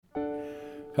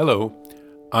Hello,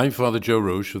 I'm Father Joe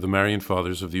Roche of the Marian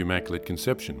Fathers of the Immaculate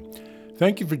Conception.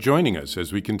 Thank you for joining us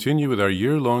as we continue with our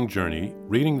year-long journey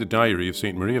reading the diary of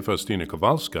St. Maria Faustina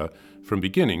Kowalska from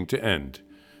beginning to end.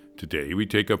 Today we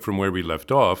take up from where we left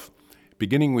off,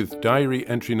 beginning with diary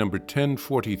entry number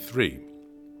 1043.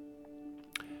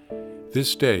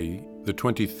 This day, the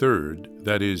 23rd,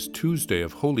 that is Tuesday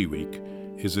of Holy Week,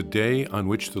 is a day on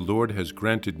which the Lord has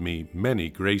granted me many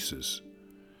graces.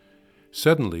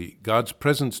 Suddenly, God's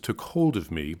presence took hold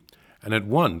of me, and at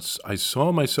once I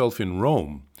saw myself in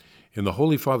Rome, in the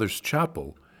Holy Father's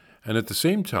chapel, and at the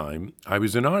same time I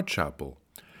was in our chapel,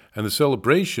 and the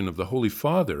celebration of the Holy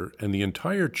Father and the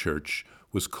entire Church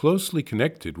was closely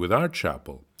connected with our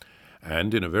chapel,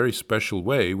 and in a very special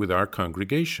way with our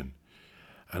congregation.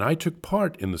 And I took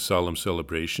part in the solemn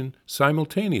celebration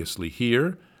simultaneously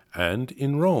here and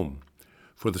in Rome,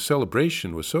 for the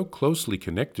celebration was so closely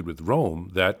connected with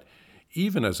Rome that,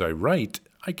 even as I write,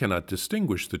 I cannot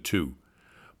distinguish the two,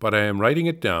 but I am writing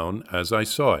it down as I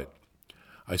saw it.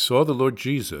 I saw the Lord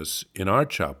Jesus in our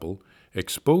chapel,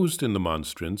 exposed in the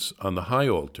monstrance on the high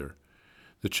altar.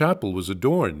 The chapel was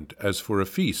adorned as for a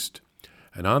feast,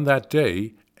 and on that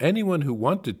day anyone who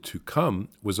wanted to come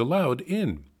was allowed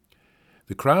in.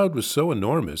 The crowd was so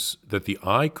enormous that the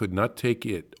eye could not take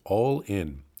it all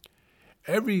in.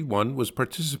 Everyone was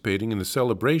participating in the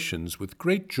celebrations with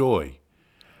great joy,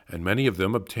 and many of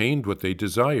them obtained what they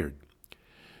desired.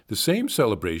 The same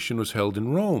celebration was held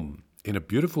in Rome, in a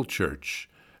beautiful church,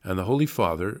 and the Holy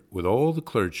Father, with all the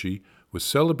clergy, was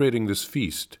celebrating this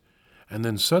feast, and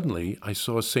then suddenly I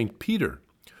saw St. Peter,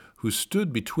 who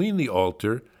stood between the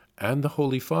altar and the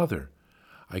Holy Father.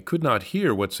 I could not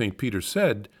hear what St. Peter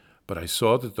said, but I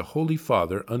saw that the Holy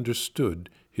Father understood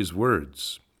his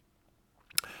words.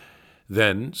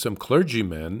 Then some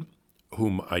clergymen,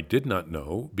 whom I did not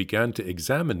know, began to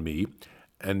examine me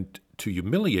and to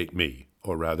humiliate me,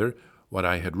 or rather, what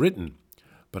I had written.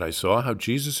 But I saw how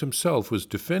Jesus himself was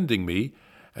defending me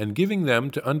and giving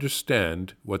them to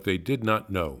understand what they did not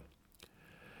know.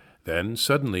 Then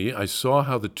suddenly I saw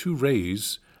how the two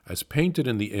rays, as painted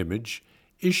in the image,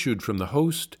 issued from the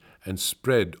host and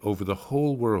spread over the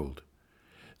whole world.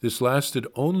 This lasted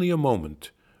only a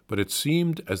moment, but it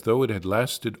seemed as though it had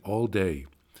lasted all day.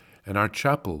 And our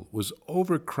chapel was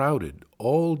overcrowded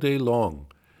all day long,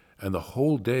 and the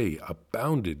whole day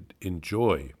abounded in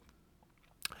joy.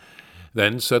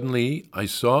 Then suddenly I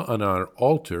saw on our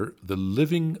altar the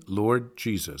living Lord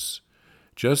Jesus,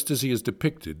 just as he is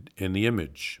depicted in the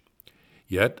image.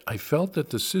 Yet I felt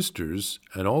that the sisters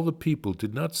and all the people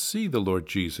did not see the Lord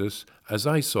Jesus as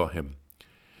I saw him.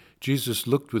 Jesus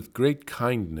looked with great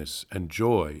kindness and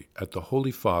joy at the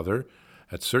Holy Father,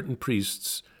 at certain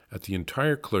priests, at the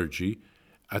entire clergy,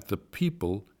 at the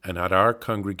people, and at our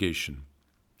congregation.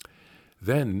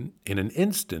 Then, in an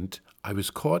instant, I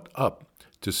was caught up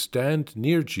to stand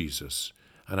near Jesus,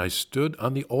 and I stood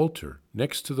on the altar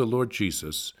next to the Lord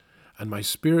Jesus, and my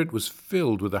spirit was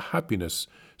filled with a happiness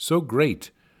so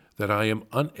great that I am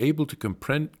unable to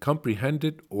comprehend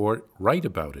it or write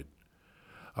about it.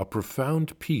 A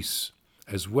profound peace,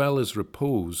 as well as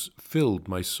repose, filled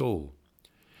my soul.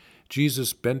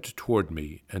 Jesus bent toward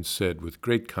me and said with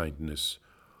great kindness,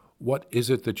 "What is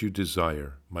it that you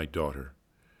desire, my daughter?"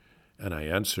 And I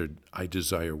answered, "I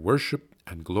desire worship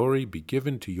and glory be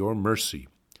given to your mercy.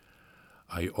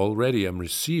 I already am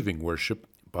receiving worship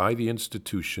by the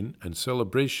institution and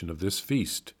celebration of this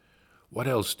feast. What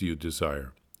else do you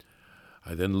desire?"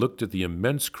 I then looked at the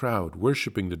immense crowd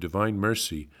worshiping the divine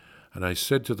mercy, and I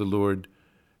said to the Lord,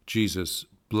 "Jesus,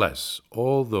 bless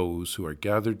all those who are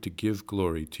gathered to give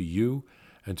glory to you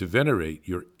and to venerate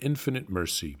your infinite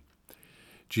mercy."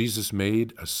 Jesus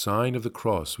made a sign of the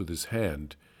cross with his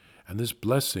hand, and this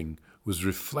blessing was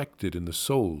reflected in the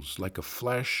souls like a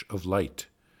flash of light.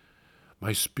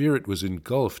 My spirit was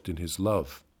engulfed in his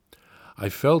love. I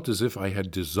felt as if I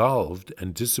had dissolved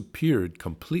and disappeared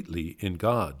completely in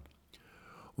God.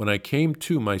 When I came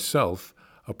to myself,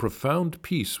 a profound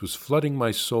peace was flooding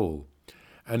my soul,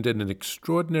 and an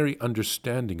extraordinary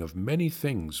understanding of many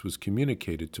things was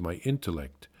communicated to my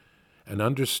intellect, an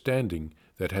understanding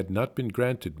that had not been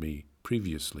granted me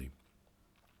previously.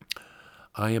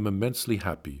 I am immensely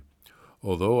happy,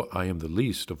 although I am the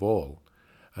least of all,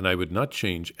 and I would not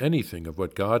change anything of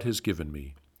what God has given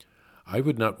me. I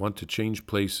would not want to change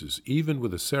places, even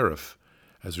with a seraph,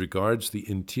 as regards the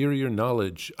interior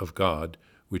knowledge of God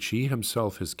which he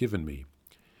himself has given me.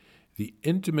 The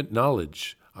intimate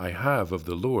knowledge I have of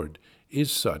the Lord is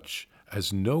such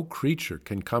as no creature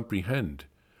can comprehend,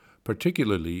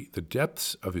 particularly the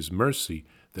depths of his mercy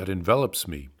that envelops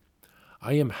me.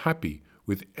 I am happy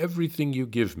with everything you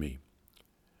give me.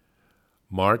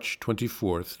 March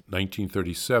 24th,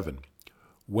 1937,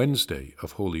 Wednesday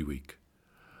of Holy Week.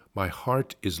 My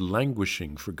heart is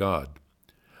languishing for God.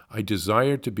 I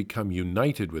desire to become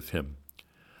united with Him.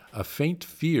 A faint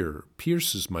fear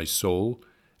pierces my soul,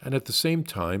 and at the same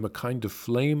time a kind of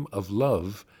flame of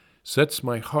love sets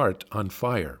my heart on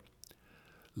fire.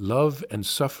 Love and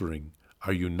suffering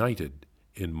are united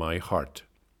in my heart.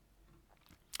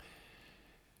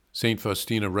 St.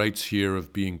 Faustina writes here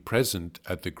of being present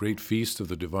at the great feast of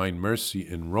the Divine Mercy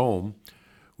in Rome,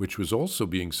 which was also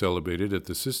being celebrated at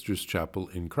the Sisters' Chapel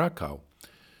in Krakow.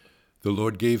 The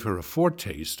Lord gave her a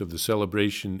foretaste of the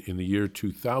celebration in the year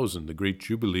 2000, the Great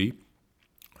Jubilee,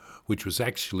 which was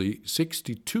actually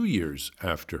 62 years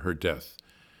after her death.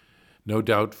 No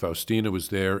doubt Faustina was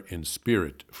there in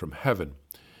spirit from heaven.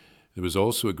 There was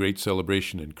also a great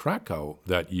celebration in Krakow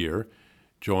that year,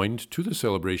 joined to the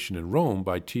celebration in Rome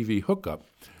by TV hookup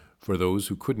for those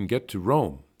who couldn't get to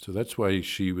Rome. So that's why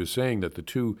she was saying that the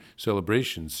two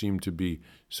celebrations seemed to be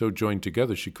so joined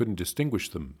together she couldn't distinguish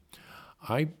them.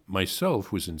 I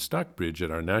myself was in Stockbridge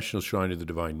at our National Shrine of the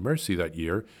Divine Mercy that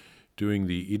year doing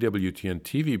the EWTN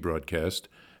TV broadcast,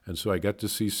 and so I got to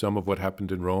see some of what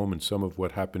happened in Rome and some of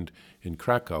what happened in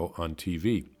Krakow on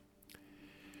TV.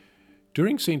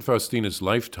 During St. Faustina's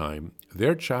lifetime,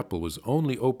 their chapel was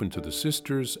only open to the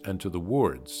sisters and to the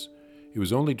wards. It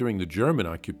was only during the German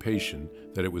occupation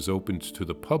that it was opened to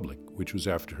the public, which was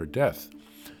after her death.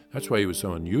 That's why it was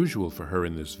so unusual for her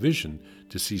in this vision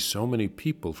to see so many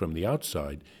people from the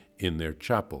outside in their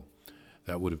chapel.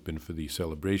 That would have been for the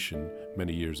celebration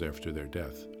many years after their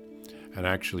death. And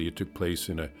actually it took place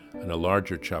in a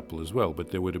larger chapel as well,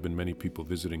 but there would have been many people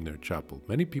visiting their chapel.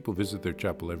 Many people visit their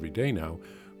chapel every day now,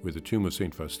 where the tomb of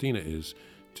St. Faustina is,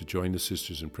 to join the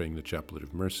sisters in praying the Chaplet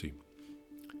of Mercy.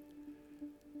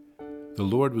 The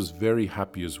Lord was very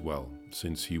happy as well,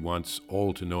 since He wants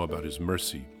all to know about His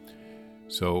mercy.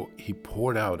 So He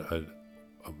poured out an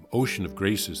ocean of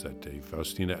graces that day.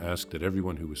 Faustina asked that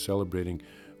everyone who was celebrating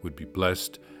would be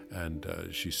blessed, and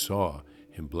she saw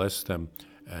Him bless them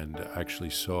and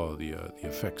actually saw the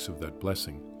effects of that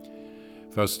blessing.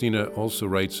 Faustina also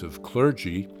writes of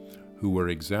clergy who were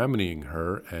examining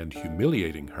her and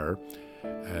humiliating her,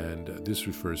 and this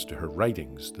refers to her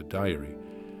writings, the diary.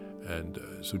 And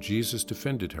so Jesus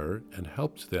defended her and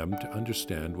helped them to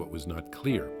understand what was not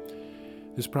clear.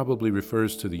 This probably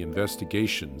refers to the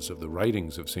investigations of the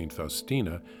writings of St.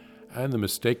 Faustina and the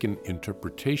mistaken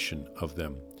interpretation of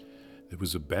them. There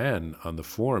was a ban on the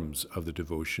forms of the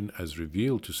devotion as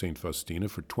revealed to St. Faustina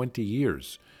for 20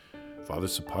 years. Father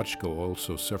Sapachko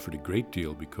also suffered a great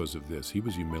deal because of this. He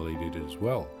was humiliated as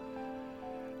well.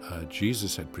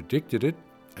 Jesus had predicted it,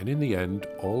 and in the end,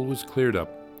 all was cleared up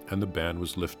and the ban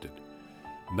was lifted.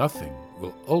 Nothing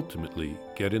will ultimately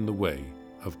get in the way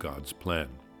of God's plan.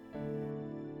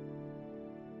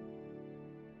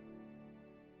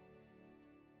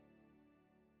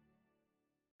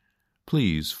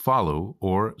 Please follow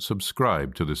or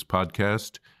subscribe to this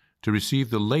podcast to receive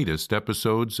the latest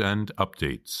episodes and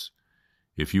updates.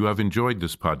 If you have enjoyed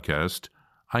this podcast,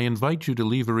 I invite you to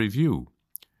leave a review.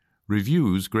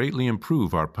 Reviews greatly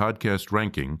improve our podcast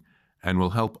ranking and will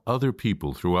help other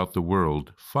people throughout the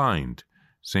world find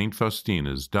St.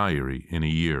 Faustina's Diary in a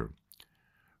Year.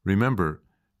 Remember,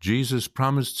 Jesus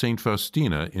promised St.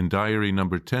 Faustina in Diary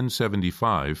number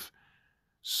 1075,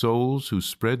 souls who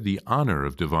spread the honor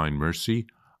of divine mercy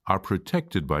are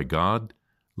protected by God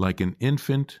like an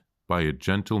infant by a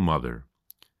gentle mother.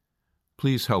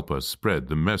 Please help us spread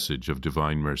the message of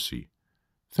divine mercy.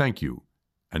 Thank you,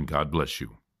 and God bless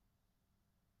you.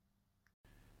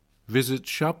 Visit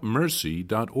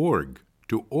shopmercy.org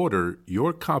to order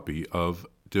your copy of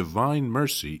Divine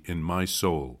Mercy in My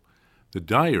Soul, the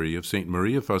Diary of St.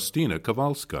 Maria Faustina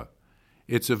Kowalska.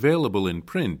 It's available in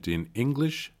print in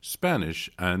English,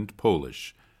 Spanish, and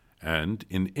Polish, and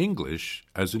in English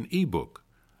as an e-book,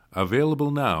 available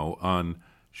now on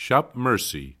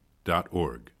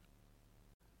shopmercy.org.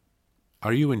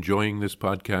 Are you enjoying this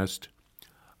podcast?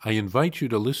 I invite you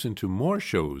to listen to more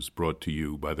shows brought to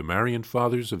you by the Marian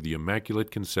Fathers of the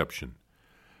Immaculate Conception.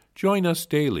 Join us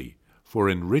daily for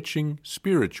enriching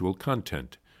spiritual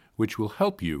content, which will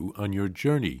help you on your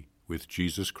journey with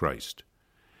Jesus Christ.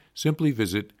 Simply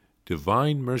visit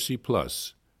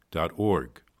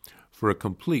DivineMercyPlus.org for a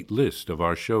complete list of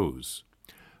our shows.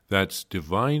 That's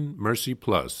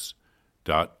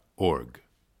DivineMercyPlus.org.